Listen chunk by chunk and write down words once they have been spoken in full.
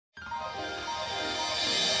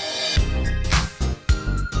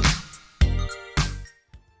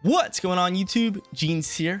What's going on YouTube? Jeans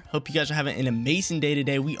here. Hope you guys are having an amazing day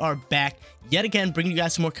today. We are back yet again bringing you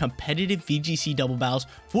guys some more competitive VGC double battles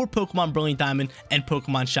for Pokemon Brilliant Diamond and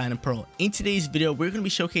Pokemon Shine and Pearl. In today's video, we're going to be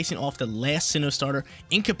showcasing off the last Sinnoh starter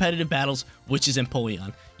in competitive battles, which is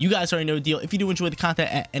Empoleon. You guys already know the deal. If you do enjoy the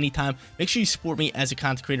content at any time, make sure you support me as a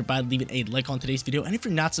content creator by leaving a like on today's video. And if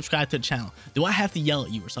you're not subscribed to the channel, do I have to yell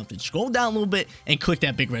at you or something? Scroll down a little bit and click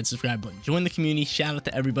that big red subscribe button. Join the community. Shout out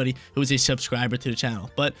to everybody who is a subscriber to the channel.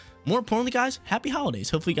 But more importantly, guys, happy holidays.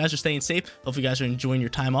 Hopefully you guys are staying safe. Hopefully you guys are enjoying your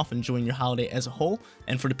time off, enjoying your holiday as a whole.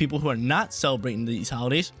 And for the people who are not celebrating these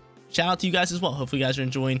holidays, shout out to you guys as well. Hopefully you guys are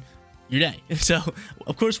enjoying your day. So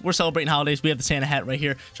of course we're celebrating holidays. We have the Santa hat right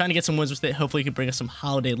here, trying to get some wins with it. Hopefully it can bring us some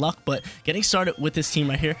holiday luck. But getting started with this team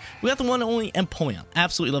right here, we got the one and only Empoleon.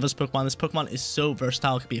 Absolutely love this Pokemon. This Pokemon is so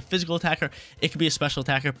versatile. It could be a physical attacker, it could be a special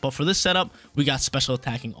attacker, but for this setup we got special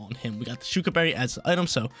attacking on him. We got the Shuca berry as the item,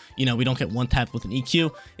 so you know we don't get one tapped with an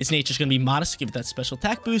EQ. Its nature is going to be modest to give it that special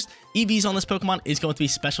attack boost. EVs on this Pokemon is going to be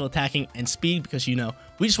special attacking and speed, because you know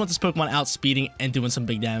we just want this Pokemon out speeding and doing some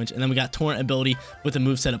big damage. And then we got Torrent ability with the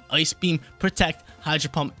moveset of Ice Beam, Protect, Hydro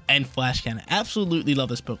Pump, and Flash Cannon. Absolutely love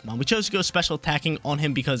this Pokemon. We chose to go special attacking on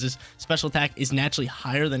him because his special attack is naturally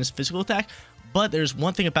higher than his physical attack. But there's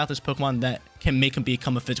one thing about this Pokemon that can make him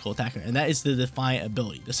become a physical attacker, and that is the Defiant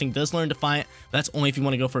ability. This thing does learn Defiant, but that's only if you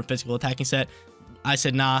want to go for a physical attacking set. I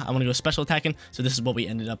said, nah, I want to go special attacking, so this is what we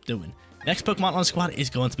ended up doing. Next Pokemon on the squad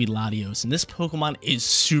is going to be Latios, and this Pokemon is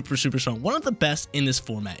super strong. One of the best in this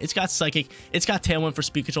format. It's got Psychic, it's got Tailwind for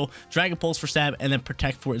speed control, Dragon Pulse for stab, and then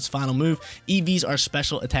Protect for its final move. EVs are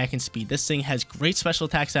special attack and speed. This thing has great special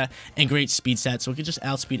attack stat and great speed stat, so it can just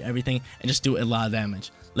outspeed everything and just do a lot of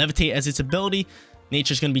damage. Levitate as its ability.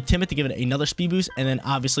 Nature is going to be Timid to give it another speed boost, and then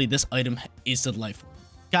obviously this item is the Life Orb.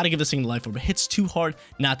 Gotta give this thing the Life Orb. It hits too hard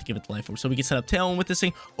not to give it the Life Orb. So we can set up Tailwind with this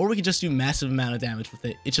thing, or we can just do massive amount of damage with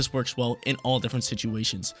it. It just works well in all different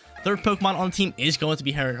situations. Third Pokemon on the team is going to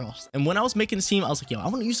be Heracross. And when I was making this team, I was like, yo, I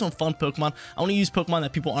want to use some fun Pokemon. I want to use Pokemon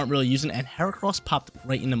that people aren't really using, and Heracross popped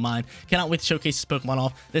right into mind. Cannot wait to showcase this Pokemon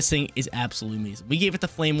off. This thing is absolutely amazing. We gave it the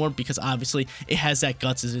Flame Orb because obviously it has that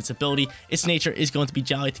Guts as its ability. Its nature is going to be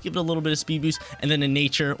Jolly to give it a little bit of speed boost, and then the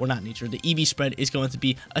nature, or not nature, the EV spread is going to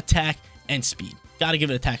be Attack and Speed. Gotta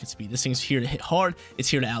give it attack and speed. This thing's here to hit hard, it's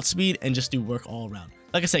here to outspeed and just do work all around.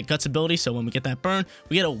 Like I said, Guts ability, so when we get that burn,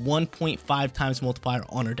 we get a 1.5 times multiplier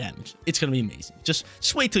on our damage. It's gonna be amazing. Just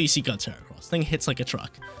wait till you see Guts Heracross. Thing hits like a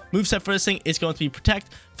truck. Moveset for this thing is going to be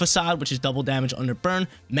Protect, Facade, which is double damage under burn,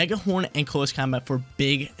 Megahorn, and Close Combat for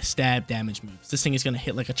big stab damage moves. This thing is gonna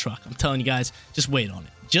hit like a truck. I'm telling you guys, just wait on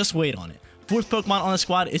it. Just wait on it. Fourth Pokemon on the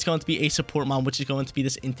squad is going to be a support mon, which is going to be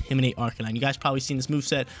this Intimidate Arcanine. You guys probably seen this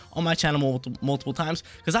moveset on my channel multiple times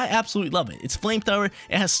because I absolutely love it. It's Flamethrower,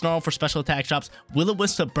 it has Snarl for special attack drops,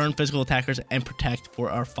 Will-O-Wisp to burn physical attackers, and Protect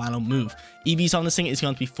for our final move. EVs on this thing is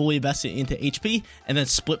going to be fully invested into HP and then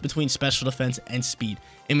split between special defense and speed.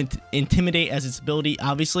 Intimidate as its ability,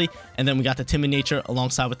 obviously, and then we got the Timid Nature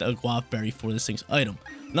alongside with the Aguav berry for this thing's item.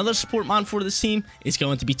 Another support mon for this team is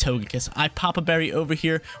going to be Togekiss. Iapapa berry over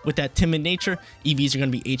here with that Timid Nature. EVs are going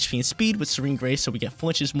to be HP and speed with Serene Grace, so we get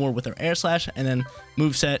flinches more with our Air Slash, and then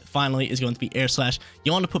moveset finally is going to be Air Slash.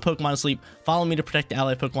 You want to put Pokemon to sleep, follow me to protect the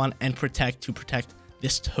ally Pokemon, and Protect to protect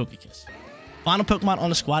this Togekiss. Final Pokemon on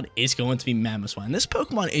the squad is going to be Mamoswine. This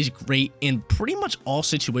Pokemon is great in pretty much all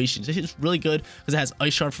situations. It is really good because it has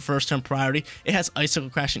Ice Shard for first turn priority. It has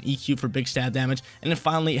Icicle Crash and EQ for big stab damage. And then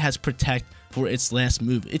finally, it has Protect for its last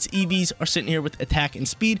move. Its EVs are sitting here with attack and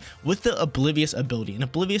speed with the Oblivious ability. And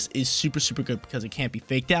Oblivious is super good because it can't be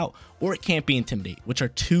faked out or it can't be Intimidate, which are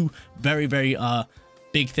two very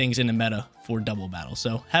big things in the meta for double battle.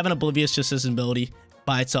 So having Oblivious just as an ability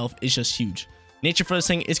by itself is just huge. Nature for this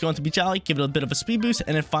thing is going to be Jolly, give it a bit of a speed boost,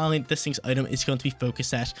 and then finally this thing's item is going to be Focus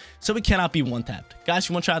Sash, so it cannot be one tapped. Guys, if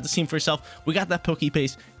you want to try out this team for yourself, we got that Poke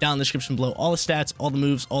Paste down in the description below. All the stats, all the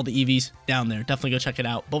moves, all the EVs down there. Definitely go check it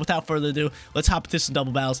out. But without further ado, let's hop into some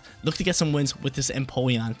double battles. Look to get some wins with this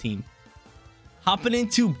Empoleon team. Hopping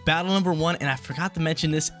into battle number 1, and I forgot to mention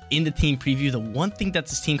this in the team preview, the one thing that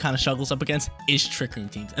this team kind of struggles up against is Trick Room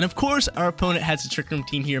teams. And of course, our opponent has a Trick Room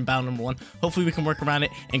team here in battle number 1. Hopefully we can work around it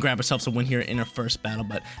and grab ourselves a win here in our first battle.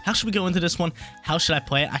 But how should we go into this one? How should I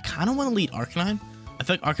play it? I kind of want to lead Arcanine. I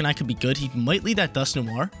feel like Arcanine could be good. He might lead that Dust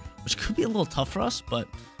Noir, which could be a little tough for us, but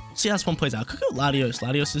we'll see how this one plays out. I could go Latios.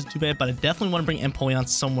 Latios isn't too bad, but I definitely want to bring Empoleon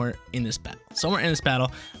somewhere in this battle. Somewhere in this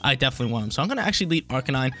battle, I definitely want him. So I'm going to actually lead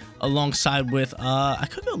Arcanine alongside with, I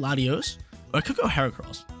could go Latios, or I could go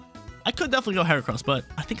Heracross. I could definitely go Heracross, but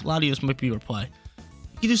I think Latios might be your play.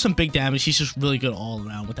 he can do some big damage. He's just really good all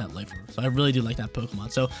around with that Life Orb. So I really do like that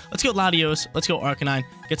Pokemon. So let's go Latios. Let's go Arcanine.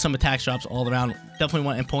 Get some attack drops all around. Definitely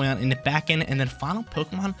want Empoleon in the back end. And then final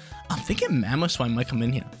Pokemon, I'm thinking Mamoswine might come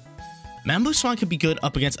in here. Mamoswine could be good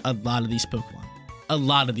up against a lot of these Pokemon. A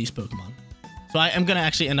lot of these Pokemon. So I am going to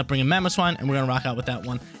actually end up bringing Mamoswine, and we're going to rock out with that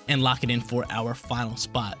one and lock it in for our final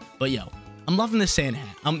spot. But yo, I'm loving this Santa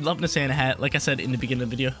hat. I'm loving the Santa hat. Like I said in the beginning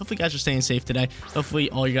of the video, hopefully you guys are staying safe today.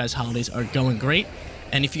 Hopefully all your guys' holidays are going great.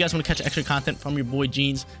 And if you guys want to catch extra content from your boy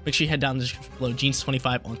Jeans, make sure you head down in the description below.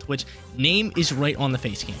 Jeans25 on Twitch. Name is right on the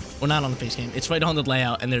face cam. Well, not on the face cam. It's right on the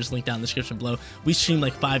layout, and there's a link down in the description below. We stream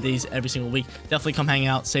like 5 days every single week. Definitely come hang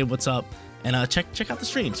out, say what's up, and check out the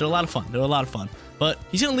streams. They're a lot of fun. They're a lot of fun. But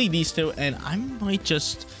he's going to lead these two, and I might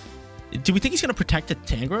just... Do we think he's going to protect the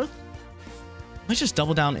Tangrowth? I might just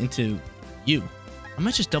double down into you. I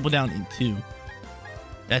might just double down into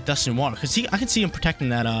that Dust and Water, because I can see him protecting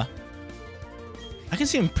that, I can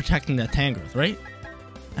see him protecting that Tangrowth, right?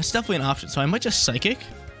 That's definitely an option. So I might just Psychic.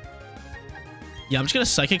 Yeah, I'm just going to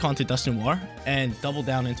Psychic onto Dust and Water and double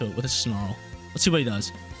down into it with a Snarl. Let's see what he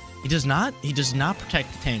does. He does not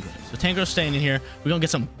protect the Tangrowth. So Tangrowth staying in here. We're going to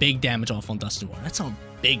get some big damage off on Dust and Water. That's some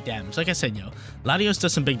big damage. Like I said, yo, Latios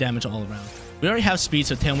does some big damage all around. We already have speed,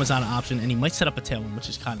 so Tailwind's not an option, and he might set up a Tailwind, which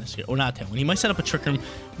is kind of scary. Or not Tailwind. He might set up a Trick Room,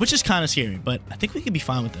 which is kind of scary, but I think we could be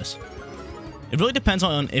fine with this. It really depends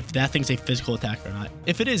on if that thing's a physical attack or not.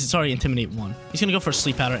 If it is, it's already Intimidate 1. He's going to go for a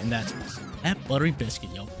Sleep Powder, and that's that Buttery Biscuit,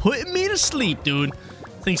 yo. Putting me to sleep, dude.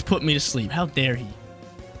 Thing's putting me to sleep. How dare he?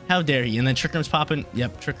 How dare he? And then Trick Room's popping.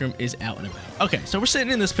 Yep, Trick Room is out and about. Okay, so we're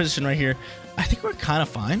sitting in this position right here. I think we're kind of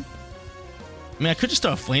fine. I mean, I could just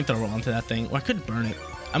throw a Flamethrower onto that thing, or I could burn it.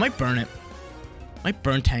 I might burn it. I might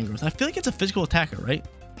burn Tangrowth. I feel like it's a physical attacker, right?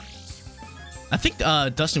 I think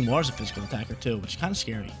Dust and Water is a physical attacker, too, which is kind of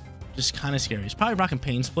scary. Just kind of scary. He's probably rocking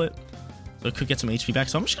Pain Split, so it could get some HP back.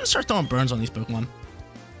 So I'm just going to start throwing burns on these Pokemon.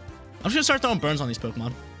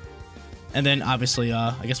 And then, obviously,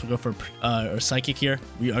 I guess we'll go for our Psychic here.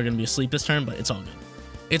 We are going to be asleep this turn, but it's all good.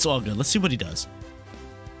 It's all good. Let's see what he does.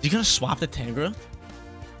 Is he going to swap the Tangrowth?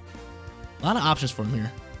 A lot of options for him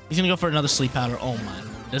here. He's going to go for another Sleep Powder. Oh, my.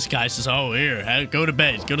 This guy says, oh, here, go to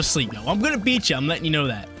bed. Go to sleep. Yo, I'm going to beat you. I'm letting you know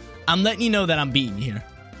that. I'm letting you know that I'm beating you here.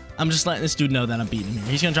 I'm just letting this dude know that I'm beating him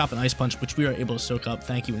here. He's going to drop an Ice Punch, which we are able to soak up.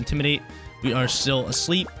 Thank you, Intimidate. We are still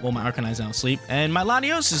asleep. Well, my Arcanine's now asleep. And my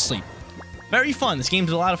Latios is asleep. Very fun. This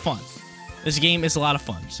game's a lot of fun. This game is a lot of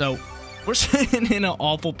fun. So, we're sitting in an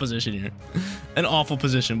awful position here. An awful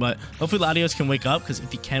position. But hopefully Latios can wake up, because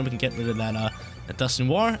if he can, we can get rid of that Dust and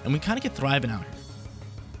War. And we kind of get thriving out here.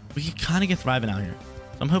 So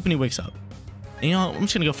I'm hoping he wakes up. And, you know, I'm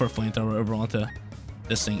just going to go for a Flamethrower over onto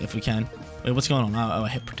this thing if we can. Wait, what's going on? Oh, I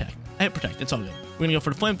hit Protect. It's all good. We're going to go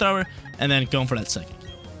for the Flamethrower and then going for that Psychic.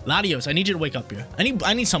 Latios, I need you to wake up here.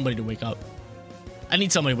 I need somebody to wake up.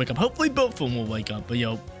 Hopefully both of them will wake up. But,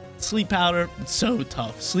 yo, Sleep Powder, it's so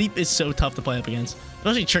tough. Sleep is so tough to play up against.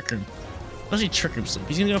 Especially Trick Room. Sleep.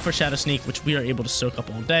 He's going to go for Shadow Sneak, which we are able to soak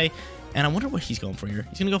up all day. And I wonder what he's going for here.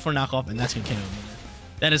 He's going to go for a Knockoff, and that's going to KO me.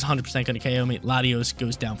 That is 100% going to KO me. Latios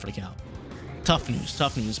goes down for the count. Tough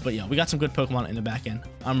news. But yeah, we got some good Pokemon in the back end.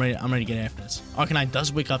 I'm ready to get after this. Arcanine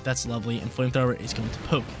does wake up. That's lovely. And Flamethrower is going to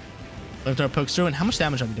poke. Flamethrower pokes through. And how much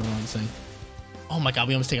damage are we doing on this thing? Oh my god,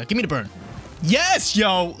 we almost take out. Give me the burn. Yes,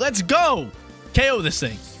 yo. Let's go. KO this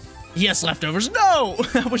thing. Yes, leftovers. No.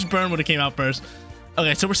 I wish burn would have came out first.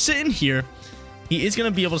 Okay, so we're sitting here. He is going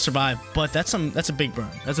to be able to survive. But that's a big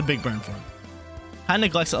burn. That's a big burn for him. Kind of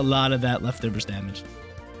neglects a lot of that leftovers damage.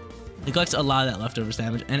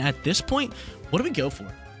 And at this point, what do we go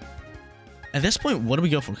for?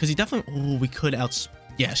 Because he definitely... Oh, we could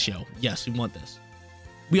Yes, yo. Yes, we want this.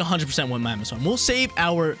 We 100% want Mamoswine. We'll save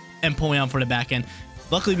our Empoleon for the back end.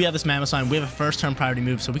 Luckily, we have this Mamoswine. We have a first turn priority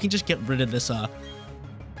move, so we can just get rid of this,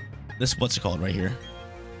 what's it called right here?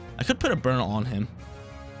 I could put a burn on him.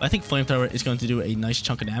 But I think Flamethrower is going to do a nice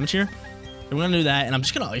chunk of damage here. So we're going to do that, and I'm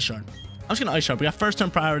just going to Ice Shard. We got first turn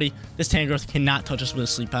priority. This Tangrowth cannot touch us with a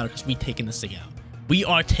Sleep Powder because we taking this thing out. We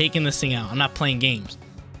are taking this thing out. I'm not playing games.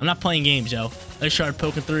 Yo. Ice Shard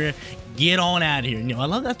poking through here. Get on out of here. You know, I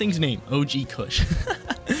love that thing's name. OG Kush.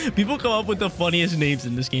 People come up with the funniest names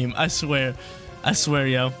in this game. I swear,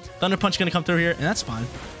 yo. Thunder Punch going to come through here, and that's fine.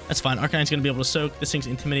 Arcanine's going to be able to soak. This thing's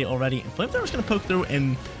Intimidate already. And Flamethrower's going to poke through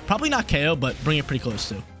and probably not KO, but bring it pretty close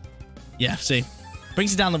too. Yeah, see.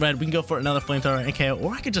 Brings it down the red. We can go for another Flamethrower and KO,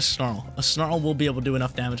 or I could just Snarl. A Snarl will be able to do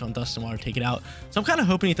enough damage on Dust and Water to take it out. So I'm kind of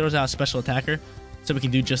hoping he throws out a special attacker so we can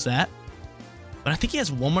do just that. But I think he has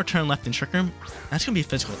one more turn left in Trick Room. That's going to be a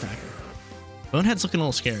physical attacker. Bonehead's looking a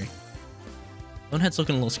little scary.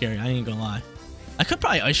 I ain't gonna lie. I could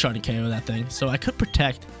probably Ice Shard and KO that thing. So I could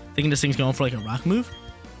protect, thinking this thing's going for like a rock move.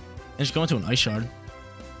 And just go into an Ice Shard.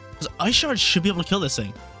 Because Ice Shard should be able to kill this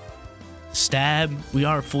thing. Stab. We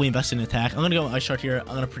are fully invested in attack. I'm going to go with Ice Shard here. I'm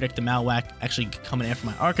going to predict the Malwhack actually coming after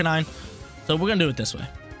my Arcanine. So we're going to do it this way.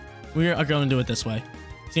 We are going to do it this way.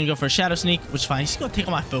 He's going to go for a Shadow Sneak, which is fine. He's going to take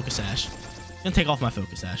off my Focus Sash. He's going to take off my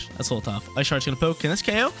Focus Sash. That's a little tough. Ice Shard's going to poke. Can this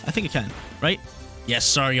KO? I think it can, right? Yes,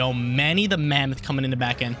 sir, yo. Manny the Mammoth coming in the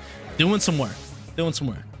back end. Doing some work. Doing some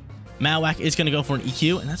work. Malwhack is going to go for an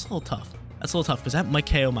EQ, and that's a little tough. That's a little tough because that might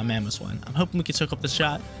KO my Mamoswine. I'm hoping we can soak up this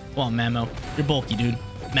shot. Come on, Mamo. You're bulky, dude.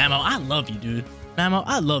 Mamo, I love you, dude. Mamo,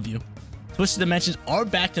 I love you. Twisted Dimensions are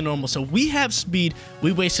back to normal, so we have speed.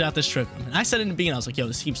 We wasted out this Trick Room. And I said in the beginning, I was like, yo,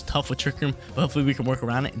 this seems tough with Trick Room, but hopefully we can work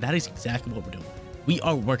around it, and that is exactly what we're doing. We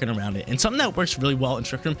are working around it. And something that works really well in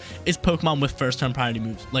Trick Room is Pokemon with first turn priority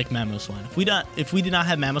moves like Mamoswine. If we did not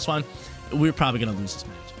have Mamoswine, we were probably going to lose this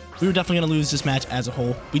match. We were definitely going to lose this match as a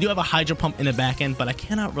whole. We do have a Hydro Pump in the back end, but I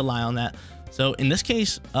cannot rely on that. So in this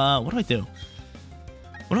case, what do I do?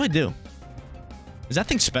 What do I do? Is that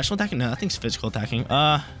thing special attacking? No, that thing's physical attacking.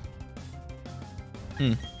 I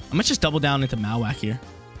might just double down into Malwhack here.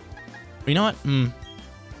 But you know what?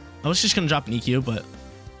 I was just going to drop an EQ, but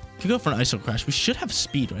could go for an Iso Crash. We should have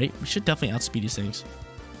speed, right? We should definitely outspeed these things.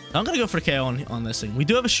 I'm going to go for a KO on this thing. We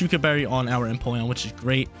do have a Shuca Berry on our Empoleon, which is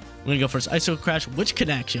great. We're going to go for his Iso Crash, which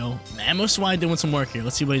connects, yo. Mamoswine doing some work here.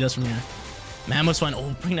 Let's see what he does from here. Mamoswine,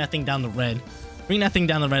 oh, bring that thing down the red. Bring that thing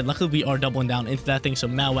down the red. Luckily, we are doubling down into that thing, so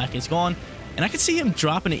Malwhack is gone. And I can see him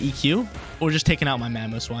dropping an EQ or just taking out my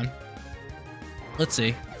Mamoswine. Let's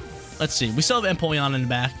see. Let's see. We still have Empoleon in the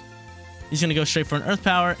back. He's going to go straight for an Earth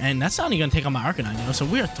Power, and that's not even going to take on my Arcanine, you know? So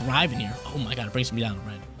we are thriving here. Oh my god, it brings me down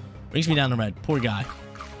the red. Brings me down the red. Poor guy.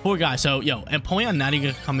 Poor guy. So, yo, Empoleon not even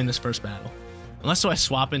going to come in this first battle. Unless I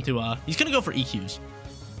swap into, he's going to go for EQs.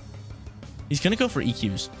 He's going to go for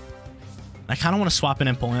EQs. I kind of want to swap in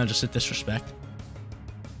Empoleon just to disrespect.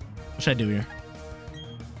 What should I do here?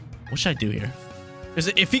 What should I do here? Because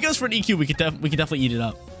if he goes for an EQ, we could definitely eat it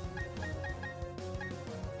up.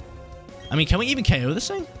 I mean, can we even KO this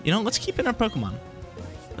thing? You know, let's keep in our Pokemon.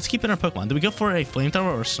 Let's keep in our Pokemon. Do we go for a Flamethrower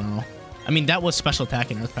or a Snarl? I mean, that was special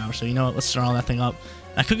attack and Earth Power, so you know what? Let's Snarl that thing up.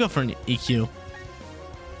 I could go for an EQ.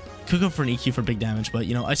 Could go for an EQ for big damage, but,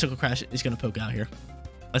 you know, Icicle Crash is going to poke out here.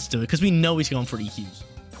 Let's do it, because we know he's going for EQs.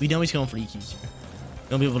 We know he's going for EQs here.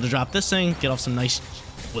 We'll be able to drop this thing, get off some nice...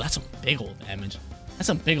 Well, that's some big old damage. That's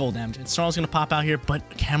some big old damage. And Snarl's going to pop out here, but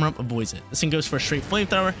Camera avoids it. This thing goes for a straight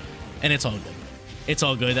Flamethrower, and it's all good. It's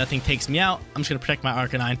all good. That thing takes me out. I'm just going to protect my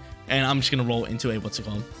Arcanine, and I'm just going to roll into a... What's it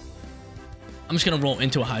called? I'm just going to roll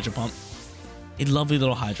into a Hydro Pump. A lovely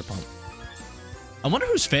little Hydro Pump. I wonder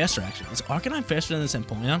who's faster, actually. Is Arcanine faster than this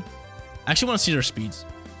Empoleon? I actually want to see their speeds.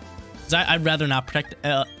 I'd rather not protect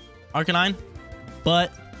Arcanine,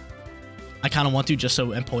 but I kind of want to just so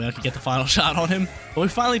Empoleon can get the final shot on him. But we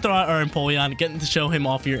finally throw out our Empoleon, getting to show him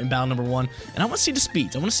off here in battle number 1. And I want to see the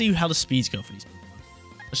speeds. I want to see how the speeds go for these people.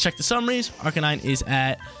 Let's check the summaries. Arcanine is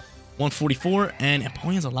at 144, and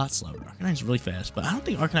Empoleon's a lot slower. Arcanine's really fast, but I don't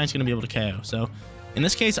think Arcanine's going to be able to KO. So in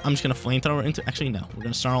this case, I'm just going to Flamethrower into... Actually, no. We're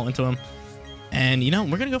going to Snarl into him. And, you know,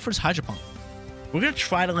 we're going to go for his Hydro Pump. We're going to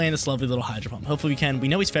try to land this lovely little Hydro Pump. Hopefully we can. We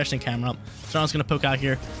know he's faster than Camera Up. Snarl's going to poke out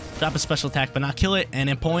here, drop a special attack, but not kill it. And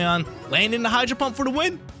Empoleon landing the Hydro Pump for the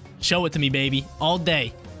win. Show it to me, baby. All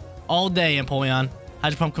day. All day, Empoleon.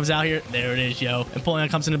 Hydro Pump comes out here. There it is, yo. Empoleon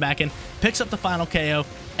comes in the back end, picks up the final KO,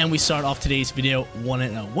 and we start off today's video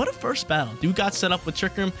 1-0. What a first battle. Dude got set up with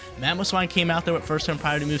Trick Room. Mamoswine came out there with first turn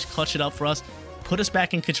priority moves, clutched it up for us, put us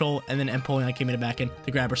back in control, and then Empoleon came in the back end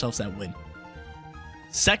to grab ourselves that win.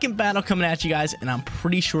 Second battle coming at you guys, and I'm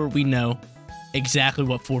pretty sure we know exactly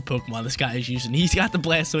what 4 Pokemon this guy is using. He's got the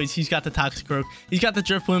Blastoise, he's got the Toxicroak, he's got the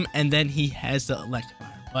Drift Plume, and then he has the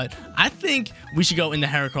Electivire. But I think we should go into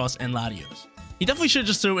Heracross and Latios. He definitely should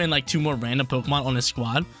just throw in like 2 more random Pokemon on his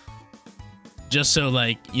squad. Just so,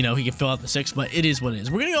 like, you know, he can fill out the 6, but it is what it is.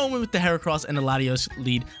 We're going to go in with the Heracross and the Latios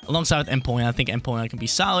lead alongside with Empoleon. I think Empoleon can be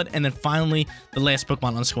solid. And then finally, the last Pokemon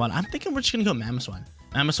on the squad. I'm thinking we're just going to go Mamoswine.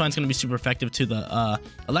 Mamoswine's going to be super effective to the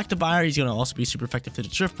Electivire. He's going to also be super effective to the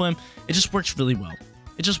Drift Plume. It just works really well.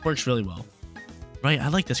 It just works really well. Right? I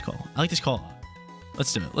like this call. I like this call.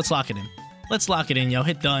 Let's do it. Let's lock it in. Let's lock it in, yo.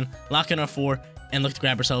 Hit done. Lock in our 4. And look to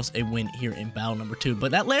grab ourselves a win here in battle number 2.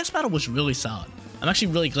 But that last battle was really solid. I'm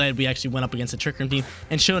actually really glad we actually went up against the Trick Room team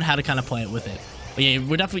and showed how to kind of play it with it. But yeah,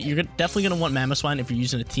 you're definitely going to want Mamoswine if you're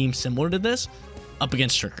using a team similar to this up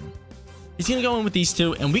against Trick Room. He's going to go in with these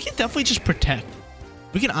 2, and we can definitely just protect.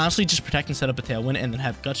 We can honestly just protect and set up a Tailwind and then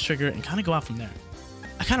have Guts trigger and kind of go out from there.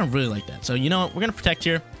 I kind of really like that. So, you know what? We're going to protect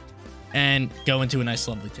here. and go into a nice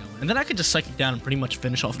lovely Tailwind. And then I could just Psychic down and pretty much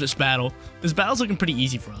finish off this battle. This battle's looking pretty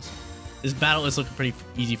easy for us. This battle is looking pretty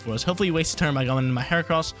easy for us. Hopefully he wastes a turn by going into my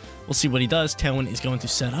Heracross. We'll see what he does. Tailwind is going to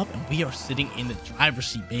set up, and we are sitting in the driver's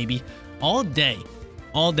seat, baby. All day.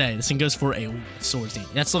 All day. This thing goes for a Swords Dance.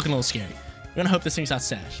 That's looking a little scary. We're going to hope this thing's not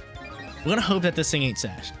Sash. We're going to hope that this thing ain't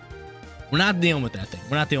Sash. We're not dealing with that thing.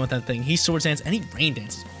 We're not dealing with that thing. He Swords Dance and he Rain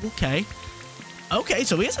Dances. Okay. Okay,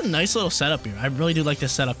 so he has a nice little setup here. I really do like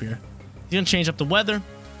this setup here. He's going to change up the weather.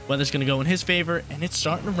 Weather's going to go in his favor, and it's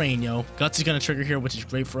starting to rain, yo. Guts is going to trigger here, which is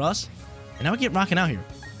great for us. And now we get rocking out here.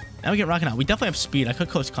 Now we get rocking out. We definitely have speed. I could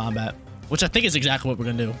close combat, which I think is exactly what we're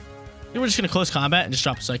going to do. We're just going to close combat and just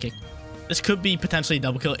drop a Psychic. This could be potentially a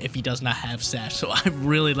double kill if he does not have Sash, so I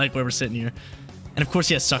really like where we're sitting here. And of course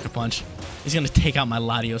he has Sucker Punch. He's going to take out my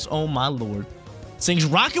Latios. Oh my lord. This thing's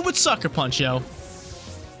rocking with Sucker Punch, yo.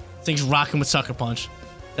 This thing's rocking with Sucker Punch.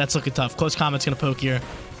 That's looking tough. Close combat's going to poke here.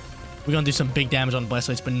 We're going to do some big damage on the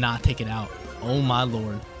Blastoise, but not take it out. Oh my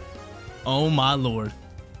lord. Oh my lord.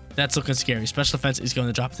 That's looking scary. Special defense is going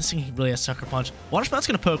to drop. This thing really has Sucker Punch. Water Spout's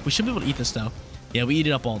going to poke. We should be able to eat this, though. Yeah, we eat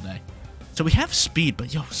it up all day. So we have speed,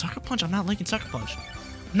 but yo, Sucker Punch, I'm not liking Sucker Punch.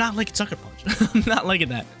 I'm not liking Sucker Punch. I'm not liking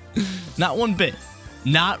that. Not one bit.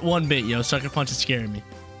 Not one bit, yo. Sucker Punch is scaring me.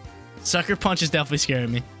 Sucker Punch is definitely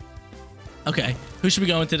scaring me. Okay, who should we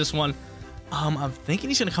go into this one? I'm thinking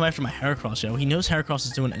he's going to come after my Heracross, yo. He knows Heracross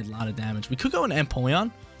is doing a lot of damage. We could go into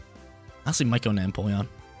Empoleon. Honestly, might go into Empoleon.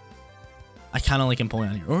 I kind of like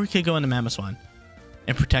Empoleon here. Or we could go into Mamoswine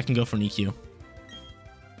and protect and go for an EQ.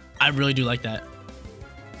 I really do like that.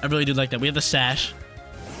 I really do like that. We have the Sash.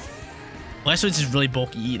 Blastoise is really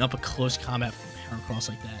bulky, eating up a close combat from Heracross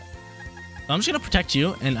like that. So I'm just going to protect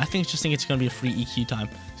you, and I think it's going to be a free EQ time.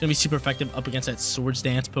 It's going to be super effective up against that Swords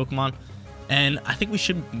Dance Pokemon. And I think we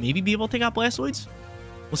should maybe be able to take out Blastoise.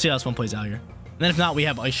 We'll see how this one plays out here. And then if not, we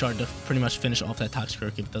have Ice Shard to pretty much finish off that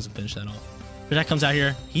Toxicroak if it doesn't finish that off. But that comes out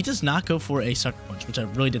here. He does not go for a Sucker Punch, which I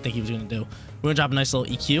really did think he was going to do. We're going to drop a nice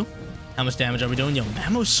little EQ. How much damage are we doing? Yo,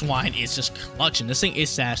 Mamoswine is just clutching. This thing is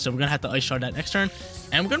Sash, so we're going to have to Ice Shard that next turn.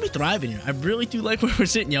 And we're going to be thriving here. I really do like where we're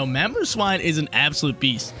sitting. Yo, Mamoswine is an absolute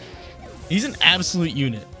beast. He's an absolute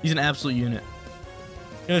unit. He's an absolute unit.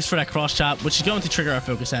 Goes for that Cross Chop, which is going to trigger our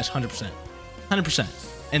Focus Sash 100%. 100%.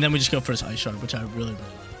 And then we just go for his Ice Shard, which I really like.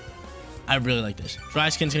 I really like this. Dry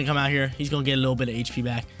Skin's going to come out here. He's going to get a little bit of HP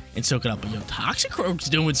back and soak it up. But yo, Toxicroak's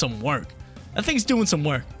doing some work. That thing's doing some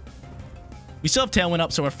work. We still have Tailwind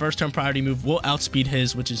up, so our first turn priority move will outspeed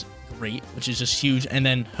his, which is great, which is just huge. And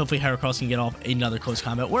then hopefully Heracross can get off another close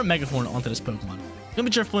combat or a Megahorn onto this Pokemon. It's going to be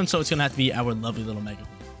Driftwood, so it's going to have to be our lovely little Megahorn.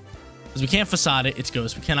 Because we can't Facade it, it's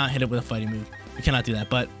Ghost. We cannot hit it with a fighting move. We cannot do that,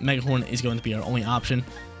 but Megahorn is going to be our only option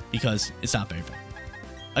because it's not very fair.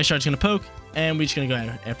 Ice Shard's going to poke, and we're just going to go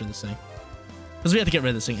after this thing. Because we have to get rid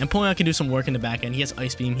of this thing. And Empoleon can do some work in the back end. He has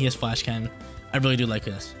Ice Beam, he has Flash Cannon. I really do like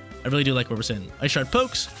this. I really do like where we're sitting. Ice Shard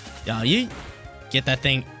pokes. Yeah, yeet. Get that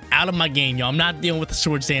thing out of my game, yo. I'm not dealing with the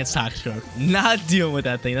Swords Dance Toxicroak. Not dealing with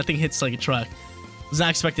that thing. That thing hits like a truck. Was not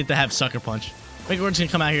expected to have Sucker Punch. Megahorn's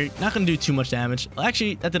gonna come out here. Not gonna do too much damage. Well,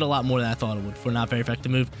 actually, that did a lot more than I thought it would for a not very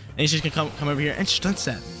effective move. And he's just gonna come over here and Strength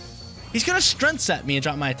Set me. He's gonna Strength Set me and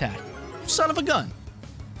drop my attack. Son of a gun.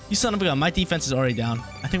 You son of a gun. My defense is already down.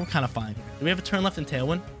 I think we're kind of fine here. Do we have a turn left in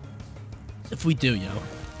Tailwind? If we do, yo.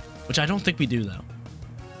 Which I don't think we do, though.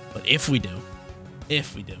 But if we do. Yeah,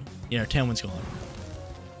 our Tailwind's gone.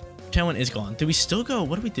 Tailwind is gone. Do we still go?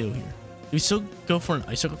 What do we do here? Do we still go for an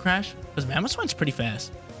Icicle Crash? Because Mamoswine's pretty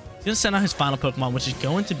fast. He's going to send out his final Pokemon, which is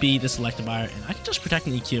going to be this Electivire. And I can just protect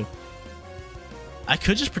an EQ. I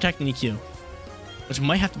could just protect an EQ. Which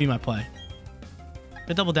might have to be my play.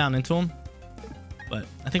 I double down into him. But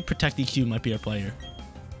I think Protect EQ might be our play here.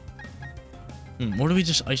 Or do we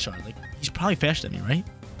just Ice Shard? Like, he's probably faster than me, right?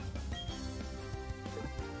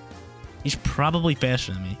 He's probably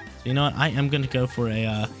faster than me. So you know what? I am going to go for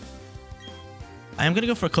a... I am going to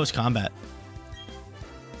go for a close combat.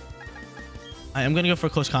 I am going to go for a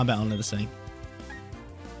close combat onto this thing.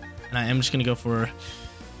 And I am just going to go for...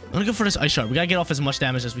 I'm going to go for this Ice Shard. We got to get off as much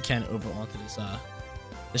damage as we can over onto this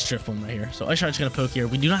this Driftwood right here. So Ice Shard's going to poke here.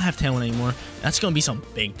 We do not have Tailwind anymore. That's going to be some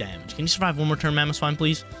big damage. Can you survive one more turn, Mamoswine,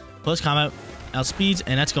 please? Close combat. Outspeeds.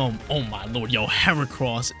 And that's going... Oh, my lord. Yo,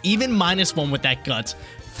 Heracross. Even -1 with that Guts.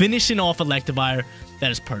 Finishing off Electivire. That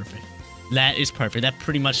is perfect. That is perfect. That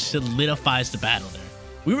pretty much solidifies the battle there.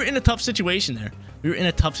 We were in a tough situation there. We were in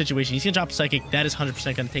a tough situation. He's going to drop a Psychic. That is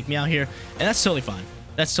 100% going to take me out here. And that's totally fine.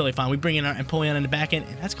 That's totally fine. We bring in our Empoleon in the back end,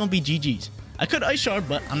 and that's going to be GG's. I could Ice Shard,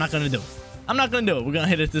 but I'm not going to do it. I'm not going to do it. We're going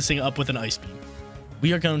to hit this thing up with an Ice Beam.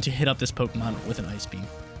 We are going to hit up this Pokemon with an Ice Beam.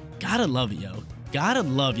 Gotta love it, yo. Gotta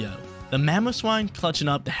love, yo. The Mamoswine clutching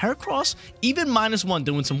up. The Heracross, even -1,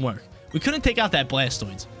 doing some work. We couldn't take out that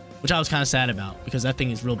Blastoise, which I was kind of sad about because that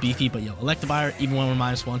thing is real beefy. But yo, Electivire, even when we're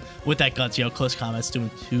 -1, with that Guts, yo, close combat's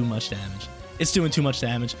doing too much damage. It's doing too much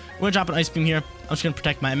damage. We're gonna drop an Ice Beam here. I'm just gonna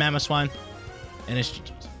protect my Mamoswine, and it's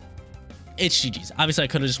GG's. It's GG's. Obviously, I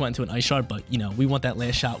could have just went into an Ice Shard, but you know, we want that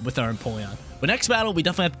last shot with our Empoleon. But next battle, we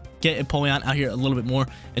definitely have to get Empoleon out here a little bit more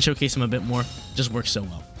and showcase him a bit more. Just works so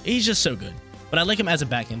well. He's just so good. But I like him as a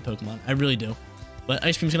back-end Pokemon. I really do. But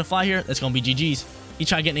Ice Beam's gonna fly here. That's gonna be GG's. He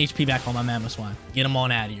tried getting HP back on my Mamoswine. Get him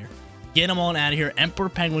on out of here. Get him on out of here. Emperor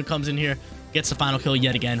Penguin comes in here, gets the final kill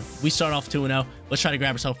yet again. We start off 2-0. Let's try to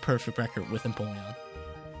grab ourselves a perfect record with Empoleon.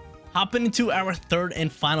 Hopping into our third and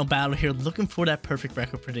final battle here, looking for that perfect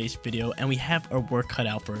record for today's video, and we have our work cut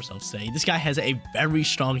out for ourselves today. This guy has a very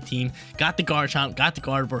strong team. Got the Garchomp, got the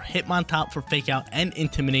Gardevoir, Hitmontop for Fake Out and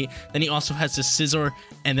Intimidate. Then he also has the Scizor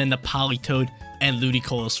and then the Politoed and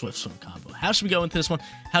Ludicolo Swift Swim combo. How should we go into this one?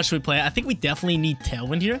 How should we play it? I think we definitely need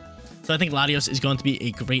Tailwind here. So I think Latios is going to be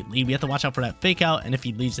a great lead. We have to watch out for that Fake Out, and if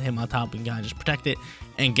he leaves the Hitmontop, we can kind of just protect it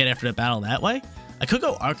and get after the battle that way. I could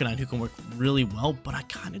go Arcanine, who can work really well, but I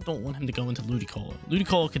kind of don't want him to go into Ludicolo.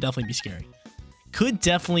 Ludicolo could definitely be scary. Could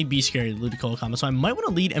definitely be scary, the Ludicolo combo. So I might want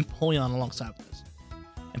to lead Empoleon alongside with this.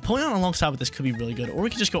 Empoleon alongside with this could be really good, or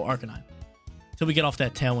we could just go Arcanine till we get off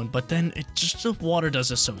that Tailwind. But then it just, the water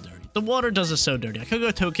does us so dirty. The water does us so dirty. I could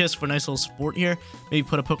go Togekiss for a nice little support here. Maybe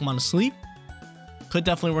put a Pokemon to sleep. Could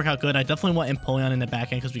definitely work out good. I definitely want Empoleon in the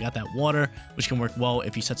back end because we got that water, which can work well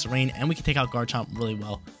if he sets Serene, and we can take out Garchomp really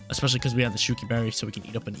well, especially because we have the Shuca berry, so we can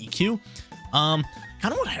eat up an EQ. Kind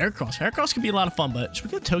of want Heracross. Heracross could be a lot of fun, but should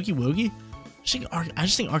we go Togekiss? I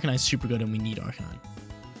just think Arcanine's super good, and we need Arcanine.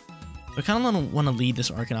 I kind of want to lead this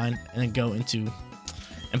Arcanine and then go into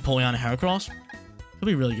Empoleon and Heracross. Could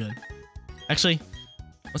be really good. Actually,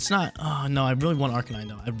 let's not. Oh no, I really want Arcanine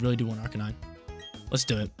though. I really do want Arcanine. Let's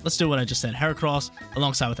do it. Let's do what I just said. Heracross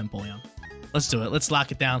alongside with Empoleon. Let's do it. Let's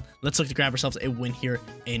lock it down. Let's look to grab ourselves a win here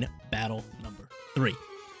in battle number 3.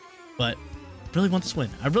 But really want this win.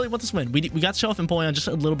 I really want this win. We got to show off Empoleon just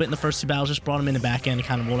a little bit in the first 2 battles. Just brought him in the back end and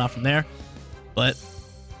kind of rolled out from there. But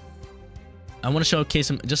I want to showcase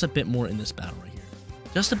him just a bit more in this battle right here.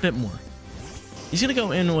 Just a bit more. He's going to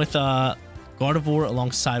go in with Gardevoir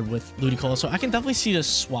alongside with Ludicolo. So I can definitely see the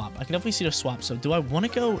swap. So do I want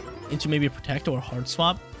to go into maybe a Protect or a Hard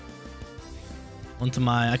Swap? Onto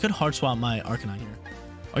my... I could Hard Swap my Arcanine here.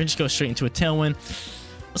 Or I can just go straight into a Tailwind.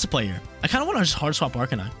 What's the play here? I kind of want to just Hard Swap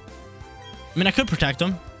Arcanine. I mean, I could Protect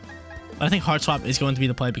him. But I think Hard Swap is going to be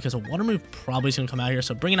the play because a Water Move probably is going to come out here.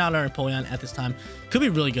 So bringing out our Empoleon at this time could be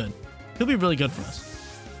really good. Could be really good for us.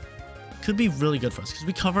 Could be really good for us because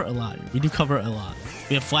we cover a lot. We do cover a lot.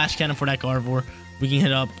 We have Flash Cannon for that Gardevoir. We can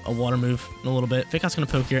hit up a Water Move in a little bit. Fake Out's going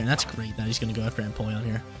to poke here, and that's great that he's going to go after Empoleon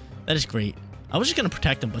here. That is great. I was just going to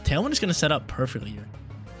protect him, but Tailwind is going to set up perfectly here.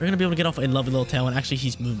 We're going to be able to get off a lovely little Tailwind. Actually,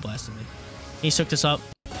 he's Moonblasting me. Can you soak this up?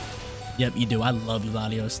 Yep, you do. I love you,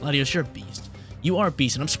 Latios. Latios, you're a beast. You are a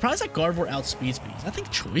beast, and I'm surprised that Gardevoir outspeeds me. I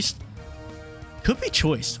think Choice. Could be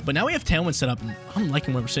Choice, but now we have Tailwind set up, and I'm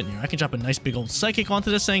liking where we're sitting here. I can drop a nice big old Psychic onto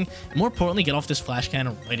this thing, and more importantly, get off this Flash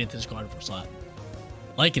Cannon right into this Gardevoir slot.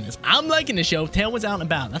 Liking this. I'm liking this, yo. Tailwind's out and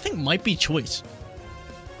about. That thing might be Choice.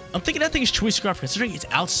 I'm thinking that thing is Choice Scarf, considering it's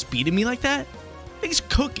outspeeding me like that. That thing's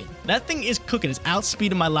cooking. That thing is cooking. It's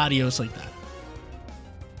outspeeding my Latios like that.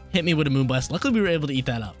 Hit me with a Moonblast. Luckily, we were able to eat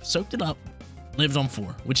that up. Soaked it up. Lived on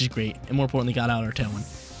 4, which is great, and more importantly, got out our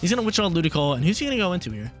Tailwind. He's going to withdraw Ludicolo, and who's he going to go into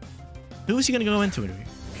here? Who is he going to go into here?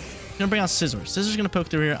 He's going to bring out Scizor. Scizor's going to poke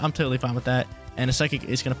through here. I'm totally fine with that. And a Psychic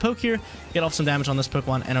is going to poke here, get off some damage on this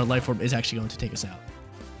Pokemon, and our Life Orb is actually going to take us out.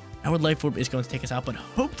 Our Life Orb is going to take us out, but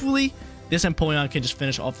hopefully this Empoleon can just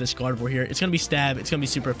finish off this Gardevoir here. It's going to be Stab. It's going to be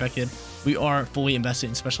super effective. We are fully invested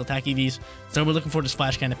in Special Attack EVs, so we're looking for this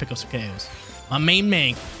Flash Cannon to pick up some KOs. My main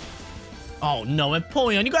man. Oh, no,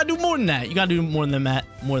 Empoleon, you got to do more than that. You got to do more than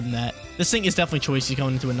that. This thing is definitely Choice. He's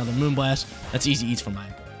going into another Moonblast. That's easy eats for my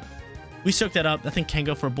Empoleon. We soaked that up. That thing can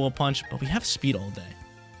go for a Bullet Punch, but we have speed all day.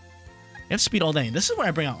 We have speed all day. And this is where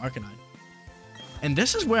I bring out Arcanine. And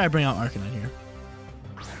this is where I bring out Arcanine here.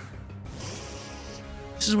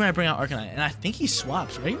 This is where I bring out Arcanine. And I think he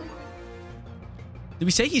swaps, right? Did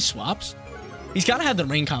we say he swaps? He's got to have the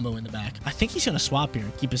Rain combo in the back. I think he's going to swap here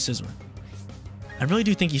and keep his Scizor. I really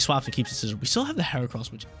do think he swaps and keeps his Scizor. We still have the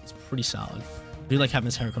Heracross, which is pretty solid. I really like having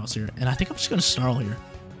this Heracross here. And I think I'm just going to Snarl here.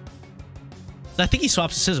 So I think he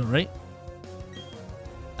swaps the Scizor, right?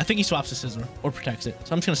 I think he swaps the Scizor or protects it.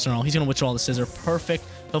 So I'm just going to Snarl. He's going to withdraw the Scizor. Perfect.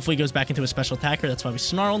 Hopefully he goes back into a special attacker. That's why we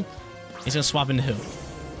Snarled. He's going to swap into who?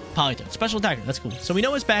 Politoed. Special attacker. That's cool. So we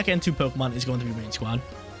know his back end 2 Pokemon is going to be Rain Squad.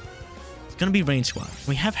 gonna be Rain Squad.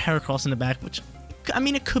 We have Heracross in the back, which, I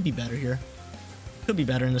mean, it could be better here. Could be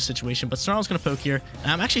better in this situation, but Snarl's gonna poke here,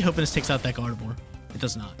 and I'm actually hoping this takes out that Gardevoir. It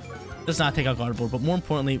does not. It does not take out Gardevoir, but more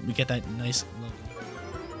importantly, we get that nice, lovely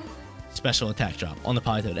special attack drop on the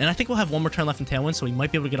Politoed. And I think we'll have one more turn left in Tailwind, so we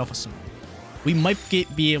might be able to get off a Snarl. We might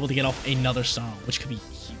be able to get off another Snarl, which could be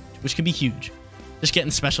huge. Which could be huge. Just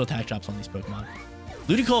getting special attack drops on these Pokemon.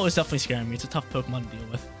 Ludicolo is definitely scaring me. It's a tough Pokemon to deal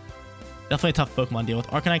with. Definitely a tough Pokemon to deal with.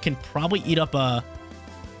 Arcanine can probably eat up a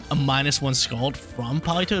 -1 Scald from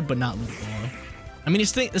Politoed, but not Ludicolo. I mean,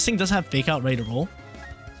 this thing does have Fake Out ready to roll.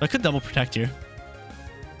 So I could double protect here.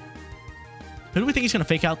 Who do we think he's going to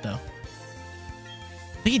Fake Out, though?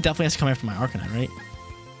 I think he definitely has to come after my Arcanine, right?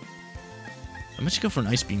 I'm just going to go for an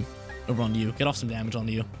Ice Beam over onto you. Get off some damage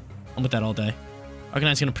onto you. I'm with that all day.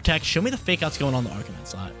 Arcanine's going to protect. Show me the Fake Out's going on the Arcanine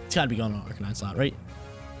slot. It's got to be going on the Arcanine slot, right?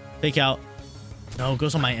 Fake Out. No, it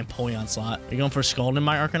goes on my Empoleon slot. Are you going for a Scald in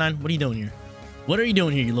my Arcanine? What are you doing here? What are you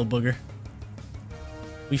doing here, you little booger?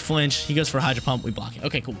 We flinch. He goes for a Hydro Pump. We block it.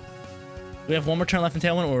 Okay, cool. We have one more turn left in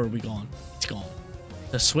Tailwind, or are we gone? It's gone.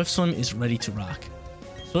 The Swift Swim is ready to rock.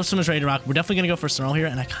 Swift Swim is ready to rock. We're definitely going to go for a Snarl here,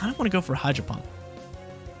 and I kind of want to go for a Hydro Pump.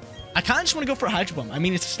 I kind of just want to go for a Hydro Pump. I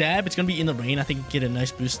mean, it's Stab. It's going to be in the rain. I think get a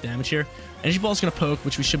nice boost of damage here. Energy Ball is going to poke,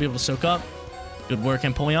 which we should be able to soak up. Good work,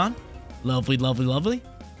 Empoleon. Lovely, lovely, lovely.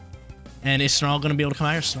 And is Snarl going to be able to come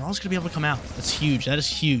out here? Snarl's going to be able to come out. That's huge. That is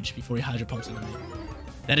huge before he Hydro Pumps into me.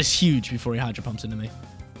 That is huge before he Hydro Pumps into me.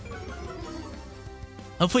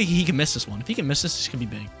 Hopefully he can miss this one. If he can miss this, this could be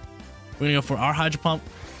big. We're going to go for our Hydro Pump.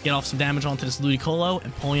 Get off some damage onto this Ludicolo.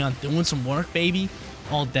 Empoleon doing some work, baby.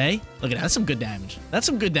 All day. Look at that. That's some good damage. That's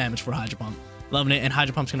some good damage for Hydro Pump. Loving it. And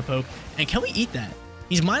Hydro Pump's going to poke. And can we eat that?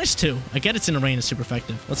 He's -2. I get it's in the rain. It's super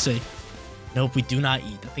effective. Let's see. Nope, we do not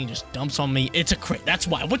eat. The thing just dumps on me. It's a crit. That's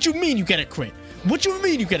why. What you mean you get a crit? What you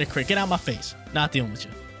mean you get a crit? Get out of my face. Not dealing with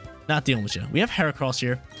you. Not dealing with you. We have Heracross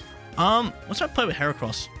here. Let's not play with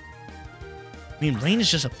Heracross. I mean, rain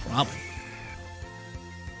is just a problem.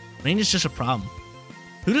 Rain is just a problem.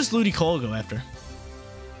 Who does Ludicolo go after?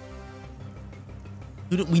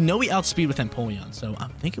 We know we outspeed with Empoleon, so I'm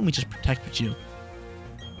thinking we just protect with you.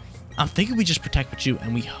 I'm thinking we just protect with you,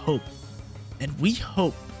 and we hope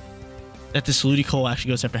that this Ludicolo actually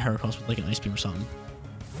goes after Heracross with like an Ice Beam or something.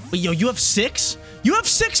 But yo, you have 6? You have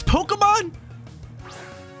 6 Pokemon?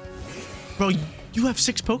 Bro, you have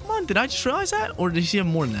 6 Pokemon? Did I just realize that? Or does he have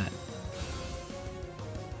more than that?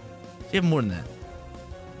 Does he have more than that?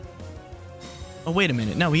 Oh, wait a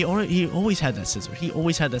minute. No, he always had that Scizor. He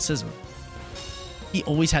always had that Scizor. He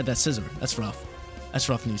always had that Scizor. That's rough. That's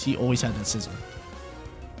rough news. He always had that Scizor.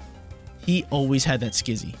 He always had that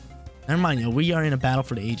Skizzy. Never mind, yo. We are in a battle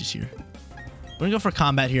for the ages here. We're going to go for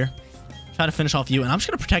combat here. Try to finish off you. And I'm just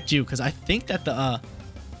going to protect you because I think that the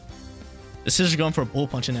Scizor's going for a Bull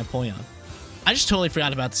Punch in that Empoleon. I just totally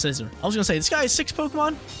forgot about the Scizor. I was going to say, this guy has 6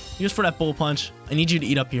 Pokemon. He goes for that Bull Punch. I need you to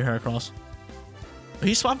eat up here, Heracross. But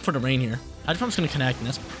he's swapping for the rain here. Hydro Pump's going to connect, and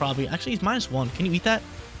that's probably... Actually, he's -1. Can you eat that?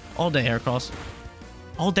 All day, Heracross.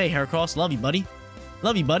 All day, Heracross. Love you, buddy.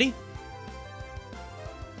 Love you, buddy.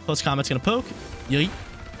 Close combat's going to poke. Yeet.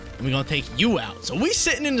 And we're going to take you out. So we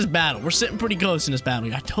sitting in this battle. We're sitting pretty close in this battle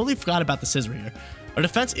here. I totally forgot about the Scizor here. Our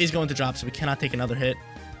defense is going to drop, so we cannot take another hit.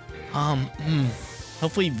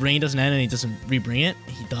 Hopefully rain doesn't end and he doesn't rebring it.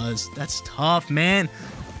 He does. That's tough, man.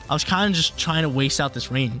 I was kind of just trying to waste out this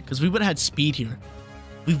rain because we would have had speed here.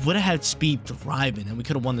 We would have had speed driving and we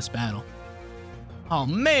could have won this battle. Oh,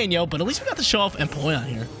 man, yo. But at least we got to show off Empoleon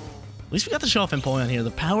here. At least we got to show off Empoleon here.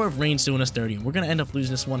 The power of rain's doing us dirty, and we're going to end up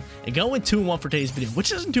losing this one and going 2-1 for today's video,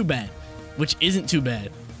 which isn't too bad. Which isn't too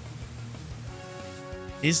bad.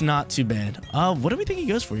 Is not too bad. What do we think he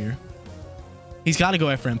goes for here? He's got to go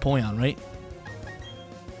after Empoleon, right?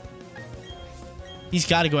 He's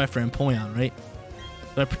got to go after Empoleon, right?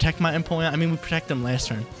 Do I protect my Empoleon? I mean, we protected him last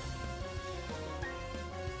turn.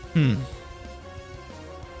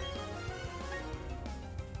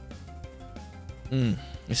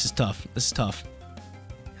 This is tough. This is tough.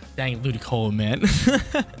 Dang, Ludicolo, man.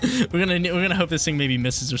 we're gonna hope this thing maybe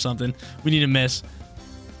misses or something. We need to miss.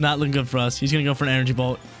 Not looking good for us. He's gonna go for an Energy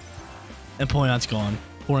Bolt. Empoleon's gone.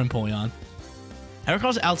 Poor Empoleon.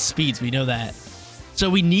 Heracross outspeeds. We know that. So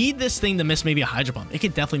we need this thing to miss maybe a Hydro Pump. It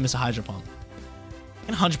could definitely miss a Hydro Pump. It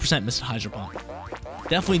can 100% miss a Hydro Pump.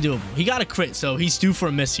 Definitely doable. He got a crit, so he's due for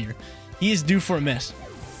a miss here. He is due for a miss.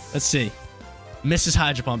 Let's see. Misses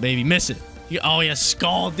Hydro Pump, baby. Miss it. Oh, yeah,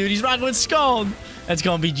 Scald, dude. He's rocking with Scald. That's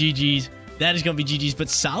going to be GG's. That is going to be GG's, but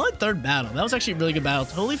solid third battle. That was actually a really good battle.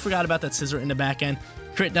 Totally forgot about that Scizor in the back end.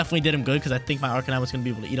 Crit definitely did him good because I think my Arcanine was going to be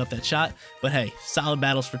able to eat up that shot. But hey, solid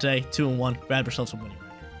battles for today. 2-1. Grab yourself some winning.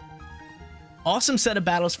 Awesome set of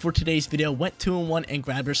battles for today's video. Went 2-1 and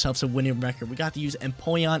grabbed ourselves a winning record. We got to use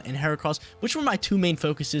Empoleon and Heracross, which were my two main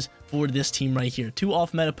focuses for this team right here. Two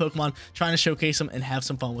off-meta Pokemon, trying to showcase them and have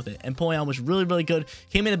some fun with it. Empoleon was really good.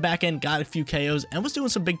 Came in the back end, got a few KOs, and was doing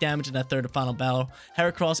some big damage in that third and final battle.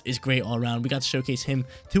 Heracross is great all around. We got to showcase him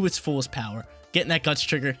to its fullest power. Getting that Guts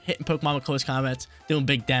trigger, hitting Pokemon with close combats, doing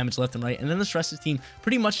big damage left and right. And then this rest of the team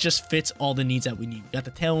pretty much just fits all the needs that we need. We got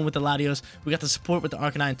the Tailwind with the Latios, we got the support with the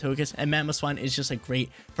Arcanine and Togekiss, and Mamoswine is just a great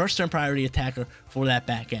first turn priority attacker for that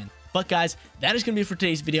back end. But guys, that is going to be it for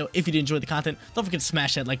today's video. If you did enjoy the content, don't forget to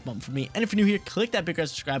smash that like button for me. And if you're new here, click that big red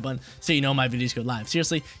subscribe button so you know my videos go live.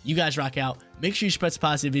 Seriously, you guys rock out. Make sure you spread some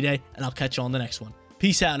positivity today, and I'll catch you on the next one.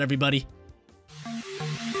 Peace out, everybody.